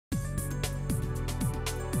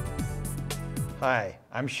Hi,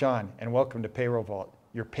 I'm Sean, and welcome to Payroll Vault,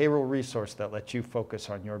 your payroll resource that lets you focus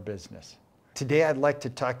on your business. Today, I'd like to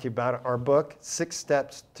talk to you about our book, 6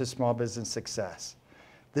 Steps to Small Business Success.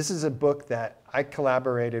 This is a book that I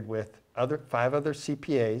collaborated with 5 other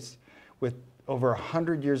CPAs with over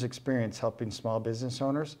 100 years experience helping small business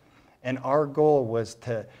owners. And our goal was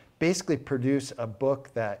to basically produce a book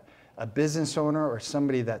that a business owner or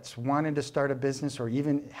somebody that's wanting to start a business or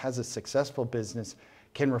even has a successful business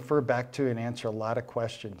can refer back to and answer a lot of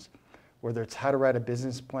questions, whether it's how to write a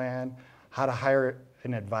business plan, how to hire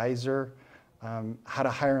an advisor, how to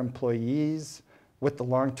hire employees, what the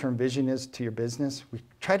long-term vision is to your business. We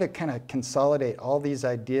try to kind of consolidate all these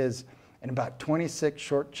ideas in about 26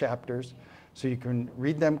 short chapters so you can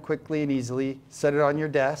read them quickly and easily, set it on your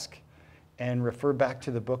desk, and refer back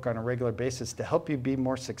to the book on a regular basis to help you be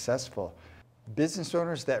more successful. Business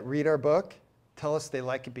owners that read our book tell us they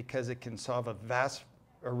like it because it can solve a vast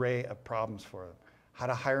array of problems for them. How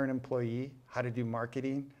to hire an employee, how to do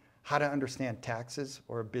marketing, how to understand taxes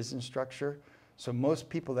or a business structure. So most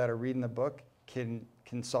people that are reading the book can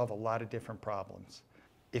solve a lot of different problems.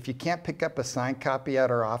 If you can't pick up a signed copy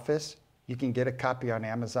at our office, you can get a copy on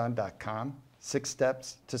Amazon.com, 6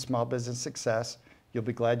 Steps to Small Business Success. You'll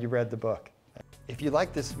be glad you read the book. If you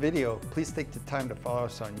like this video, please take the time to follow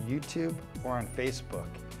us on YouTube or on Facebook.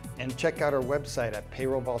 And check out our website at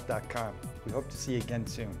payrollvault.com. We hope to see you again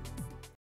soon.